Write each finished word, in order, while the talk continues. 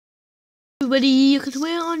Everybody, because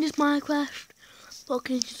we're on this Minecraft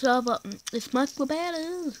fucking server. It's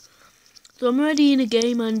Minecraft. So I'm already in the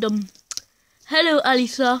game and hello Ali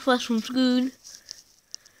Surfers from school.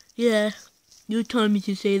 Yeah, you told me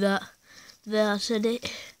to say that. There, I said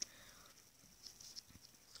it.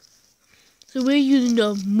 So we're using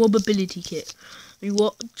the mobility kit. And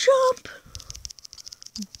what? Jump!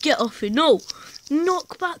 Get off it. No!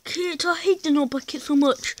 Knockback kit. I hate the knockback kit so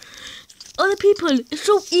much. Other people, it's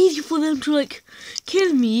so easy for them to like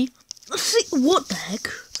kill me. See, what the heck?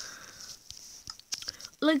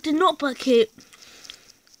 Like the knockback kit,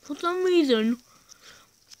 for some reason,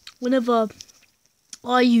 whenever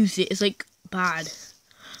I use it, it's like bad.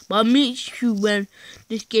 But I'll meet you when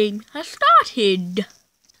this game has started.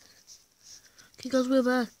 Okay guys, we're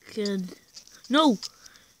back and no,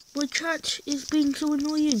 my chat is being so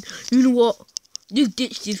annoying. You know what? Just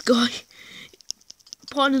ditch this guy.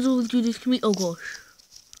 Partners always do this to me. Oh gosh.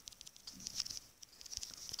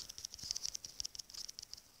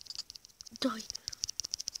 Die.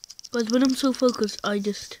 Guys, when I'm so focused, I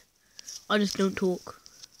just don't talk.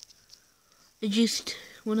 It just,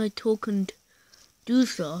 when I talk and do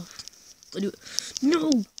stuff, I do it.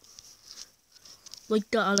 No!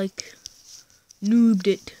 Like that, I like noobed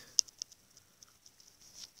it.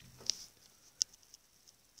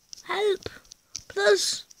 Help!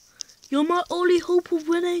 Plus, you're my only hope of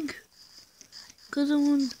winning. Cause I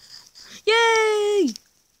won. Yay!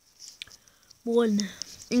 One.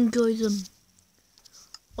 And guys,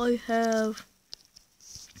 I have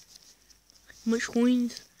how much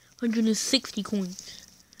coins? 160 coins.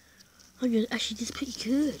 100. Actually, this is pretty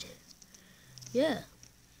good. Yeah.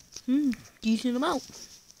 Decent amount.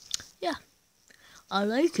 Yeah. I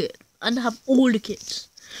like it. And I have all the kits.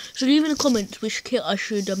 So leave in the comments which kit I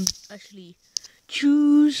should actually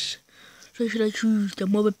choose. So should I choose the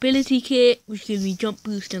mobility kit, which gives me jump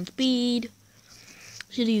boost and speed?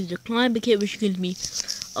 Should I use the climber kit, which gives me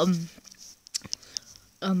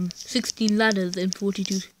 16 ladders and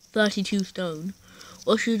 32 stone?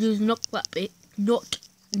 Or should I use knockback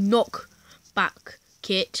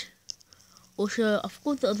kit? Or should I forgot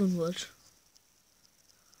what the other one was.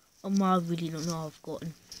 I really don't know. I've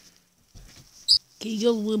forgotten. Okay,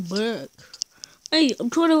 yo, we're back. Hey, I'm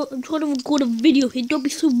trying to record a video here. Don't be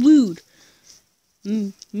so rude.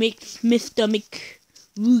 Mr.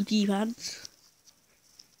 Rudy Pants.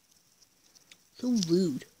 So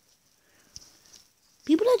rude.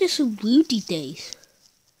 People are just so rude these days.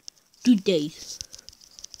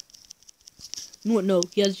 No,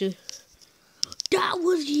 he has just. That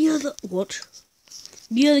was the other. What?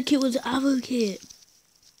 The other kit was the arrow kit,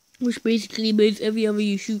 which basically makes every arrow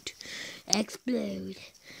you shoot explode.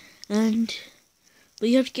 But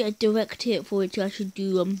you have to get a direct hit for it to actually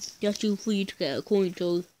do for you to get a coin.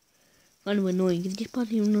 So kind of annoying. If this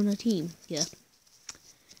party even on a team, yeah,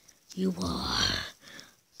 you are.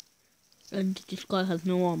 And this guy has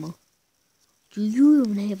no armor. Do you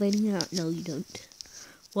even have any? No, you don't.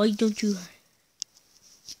 Why don't you?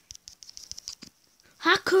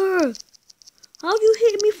 Hacker! How you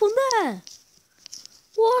hit me from there?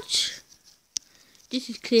 What? This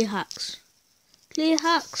is clear hacks. Clear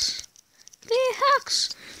hacks. Clear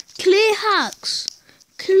hacks. Clear hacks.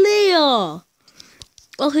 Clear.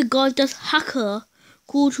 Okay guys, that's hacker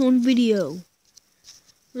caught on video.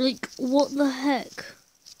 Like, what the heck?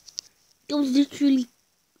 That was literally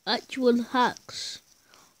actual hacks.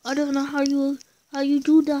 I don't know how you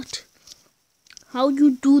do that. How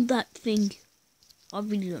you do that thing. I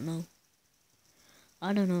really don't know.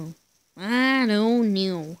 I don't know.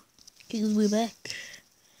 Because we're back.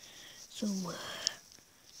 So,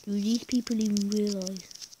 do these people even realize?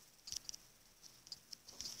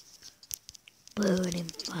 Burning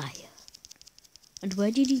fire. And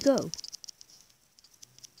where did he go?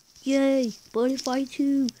 Yay! Burning fire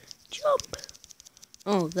too. Jump!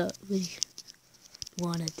 Oh, that really.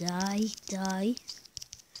 Wanna die?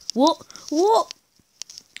 What?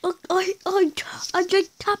 I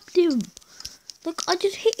just tapped him. Like, I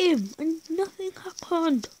just hit him and nothing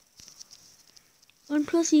happened. And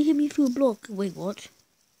plus he hit me through a block. Wait, what?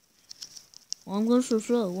 Why am I going so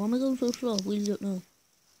slow? Why am I going so slow? We don't know.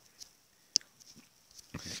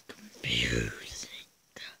 It's confusing.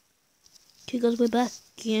 Okay guys, we're back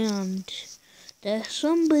and there's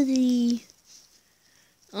somebody.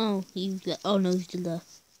 Oh, he's there. Oh no, he's still there.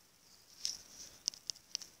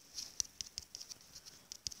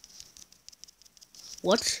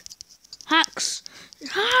 What? Hacks!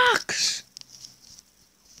 Hacks!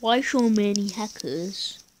 Why so many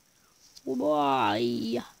hackers?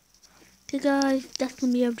 Why? Okay guys, that's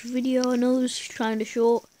gonna be the video. I know this is kinda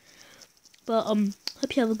short, but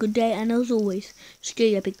hope you have a good day, and as always,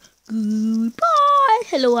 stay epic. Goodbye.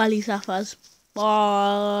 Hello, Ali Safas.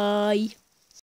 Bye.